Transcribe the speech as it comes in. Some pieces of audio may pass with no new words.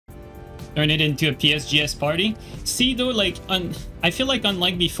turn it into a PSGS party. See though, like I feel like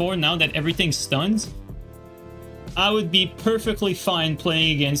unlike before, now that everything's stunned, I would be perfectly fine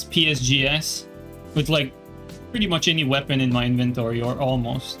playing against PSGS with like pretty much any weapon in my inventory, or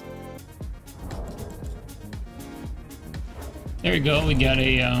almost. There we go. We got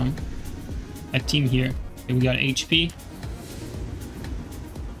a team here. Okay, we got HP.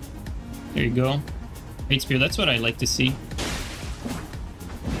 There you go. Great spear. That's what I like to see.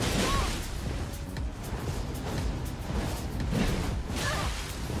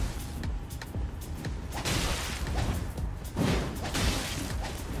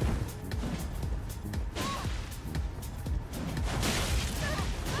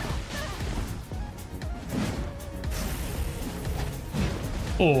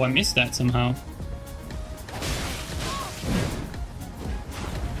 Oh, I missed that somehow.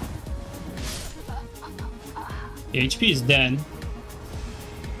 The HP is dead.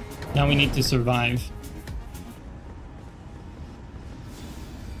 Now we need to survive.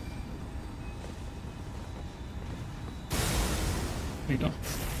 Here we go.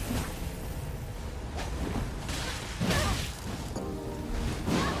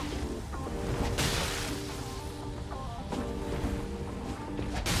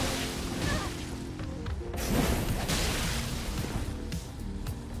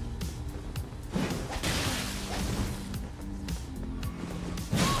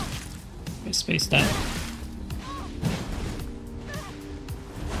 Space that.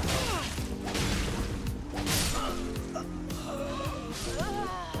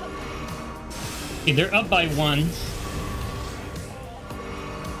 Okay, they're up by 1.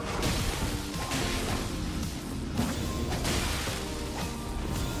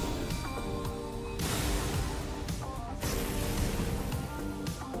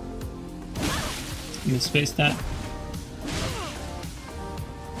 I'm gonna space that.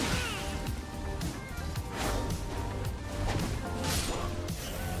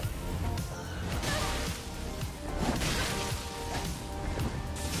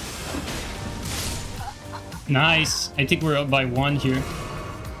 Nice. I think we're up by 1 here. You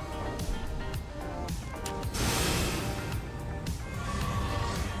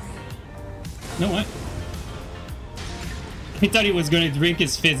know what? I thought he was going to drink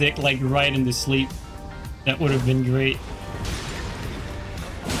his physic like right into sleep. That would have been great.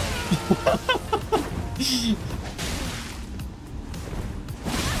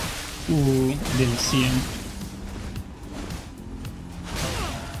 Ooh, didn't see him.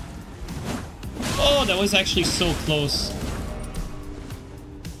 Oh, that was actually so close.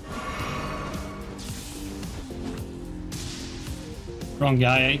 Wrong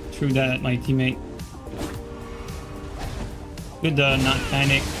guy. I threw that at my teammate. Good not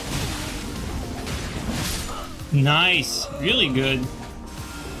panic. Nice. Really good.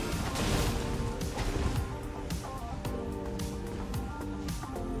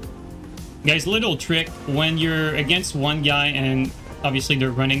 Guys, little trick. When you're against one guy and obviously they're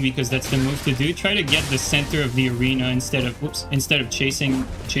running because that's the move to do, try to get the center of the arena instead of chasing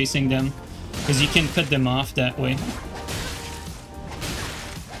them, because you can cut them off that way.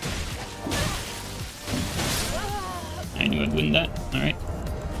 I knew I'd win that. All right.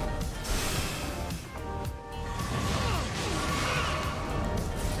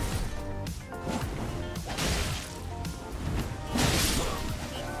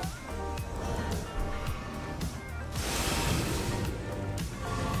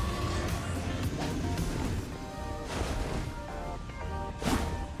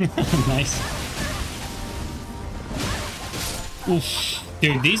 Nice. Oof.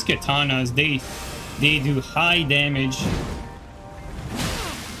 Dude, these katanas, they do high damage.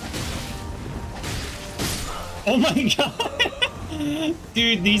 Oh my god.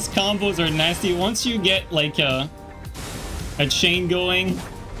 Dude, these combos are nasty. Once you get like a chain going.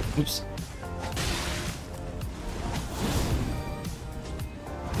 Oops.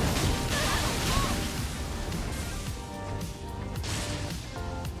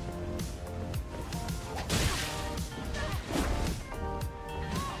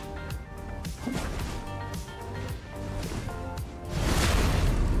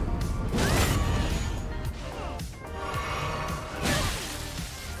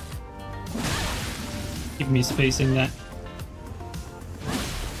 Me spacing that.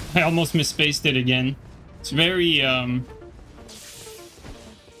 I almost misspaced it again. It's very oh,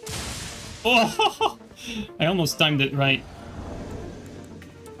 I almost timed it right.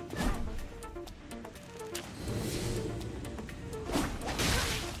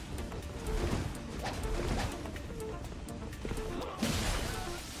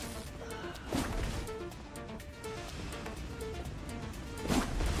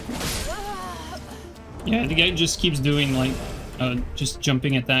 Yeah, the guy just keeps doing like just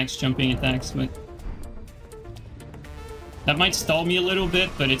jumping attacks, but that might stall me a little bit,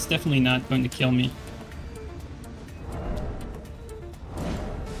 but it's definitely not going to kill me.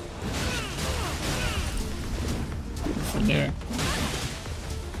 From there.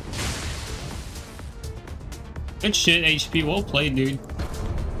 Good shit, HP. Well played, dude.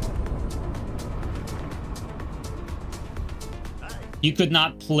 You could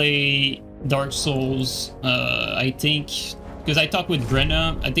not play Dark Souls, I think, because I talked with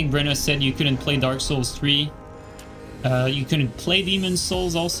Brenna. I think Brenna said you couldn't play Dark Souls 3. You couldn't play Demon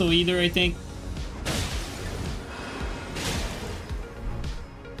Souls also either, I think.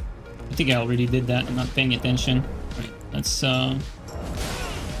 I think I already did that. I'm not paying attention. Right, let's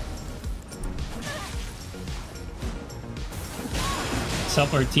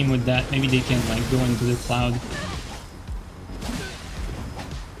help our team with that. Maybe they can like go into the cloud.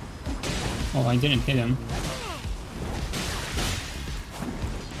 Oh, I didn't hit him.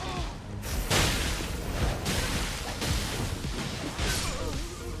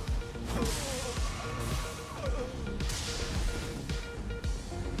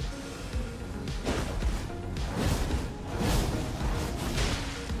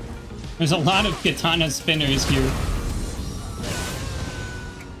 There's a lot of katana spinners here.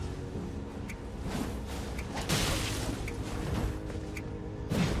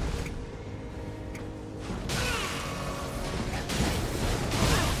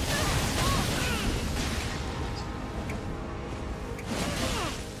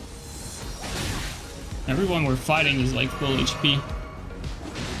 Everyone we're fighting is like full HP.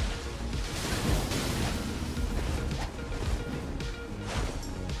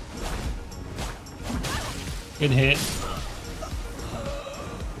 Good hit.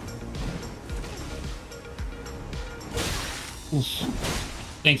 Oof.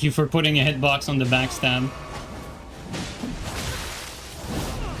 Thank you for putting a hitbox on the backstab.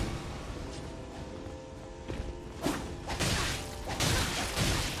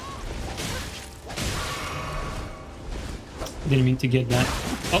 Didn't mean to get that.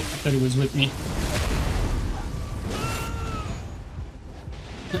 Oh, I thought it was with me.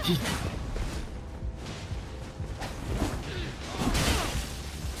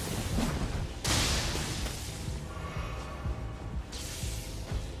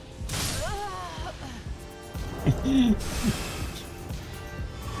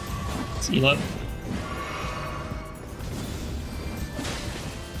 Heal up.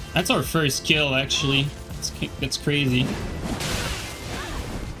 That's our first kill, actually. That's crazy.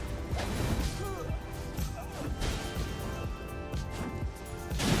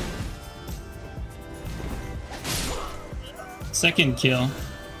 Second kill.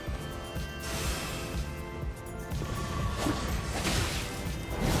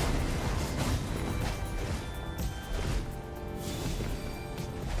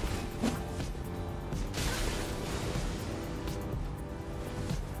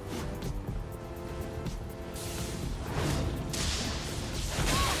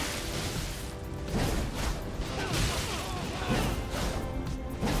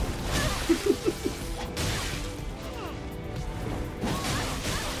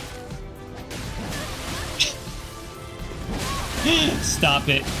 Stop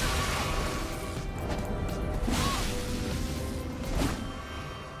it.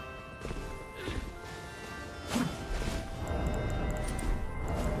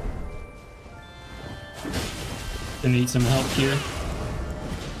 Gonna need some help here.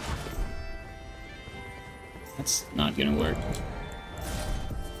 That's not gonna work.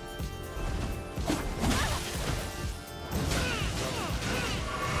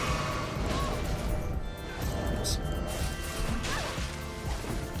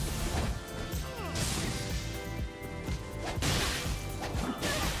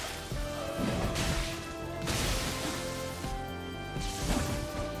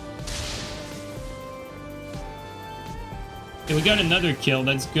 Okay, we got another kill.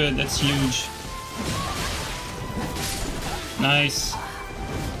 That's good. That's huge. Nice.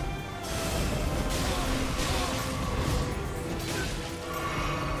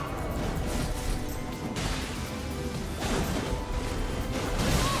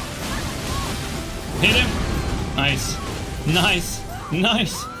 Hit him. Nice. Nice.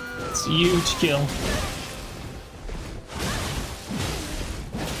 Nice. It's a huge kill.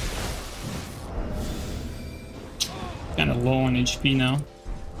 Kind of low on HP now.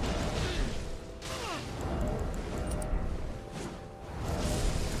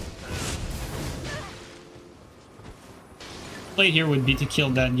 Play here would be to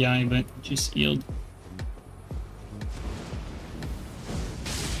kill that guy, but just healed.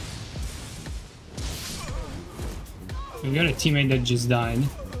 We got a teammate that just died.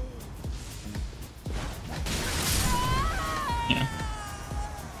 Yeah.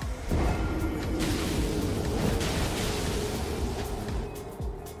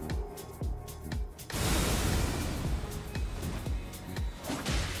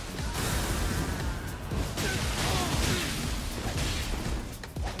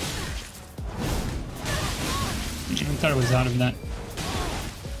 I thought I was out of that.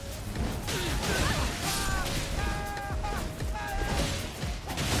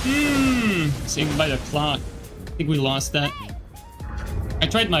 Saved by the clock. I think we lost that. I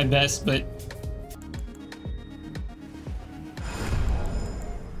tried my best, but...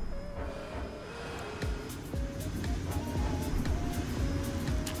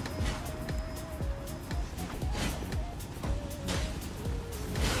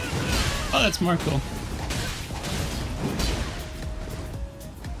 Oh, that's Marco.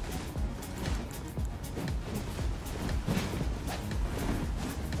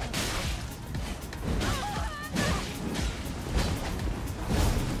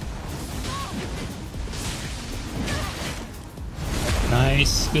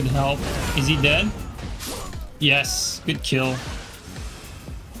 Nice, good help. Is he dead? Yes, good kill.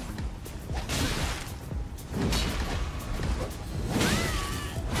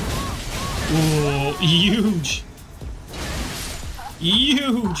 Ooh, huge!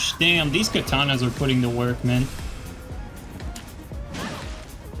 Huge! Damn, these katanas are putting the work, man.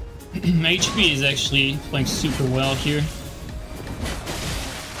 HP is actually playing super well here.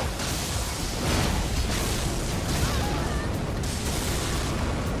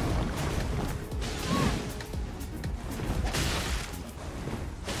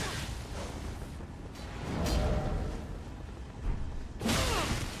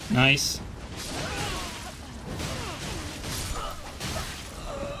 Nice.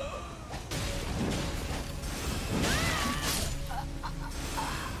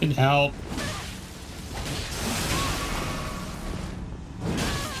 Good help.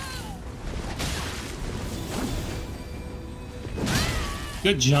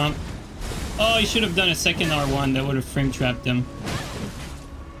 Good jump. Oh, he should have done a second R1. That would have frame trapped him.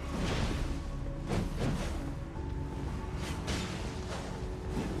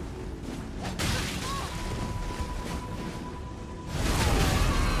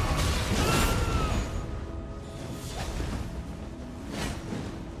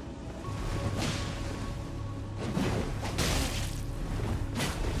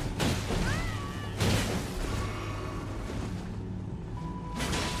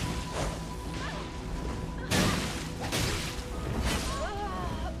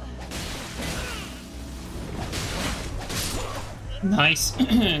 Nice.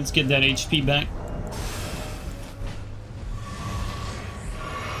 Let's get that HP back.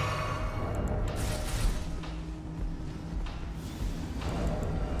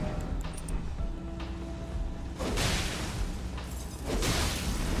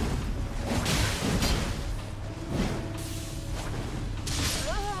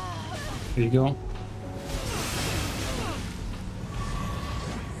 There you go.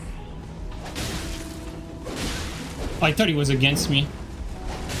 I thought he was against me.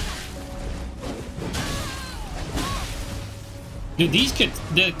 Dude, dude,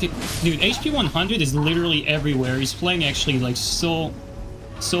 HP 100 is literally everywhere. He's playing actually like so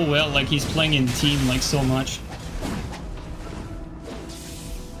well. Like he's playing in team like so much.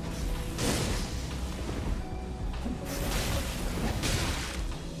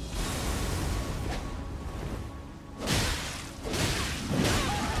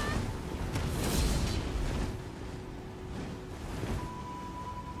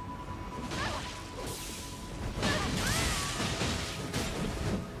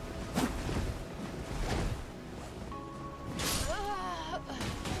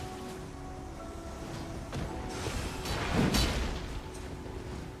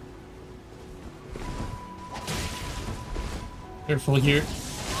 Careful here.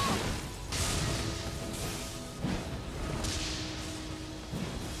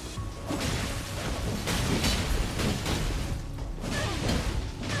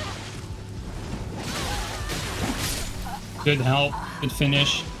 Good help. Good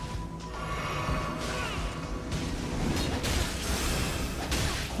finish.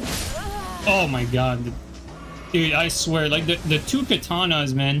 Oh my god. Dude, I swear, like the two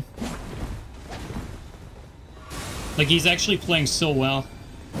katanas, man. Like, he's actually playing so well.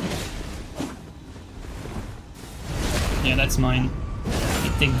 Yeah, that's mine.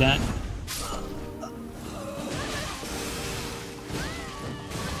 I take that.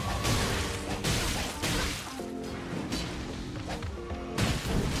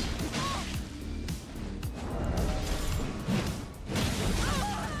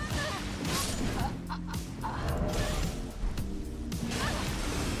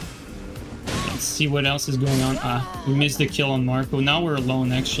 see what else is going on. Ah, we missed the kill on Marco. Now we're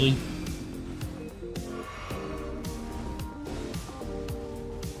alone, actually.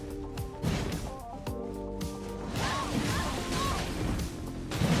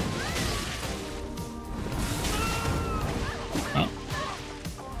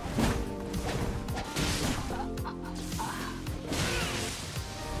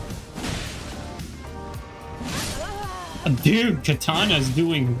 Dude, Katana's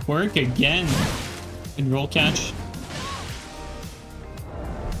doing work again. Good roll catch.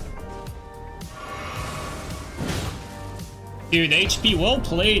 Dude, HP well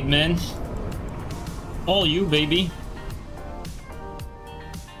played, man. All you, baby.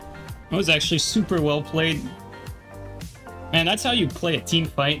 That was actually super well played. Man, that's how you play a team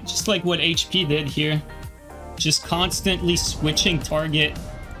fight. Just like what HP did here. Just constantly switching target.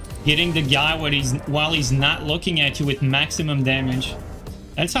 Getting the guy while he's not looking at you with maximum damage.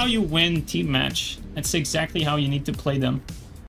 That's how you win team match. That's exactly how you need to play them.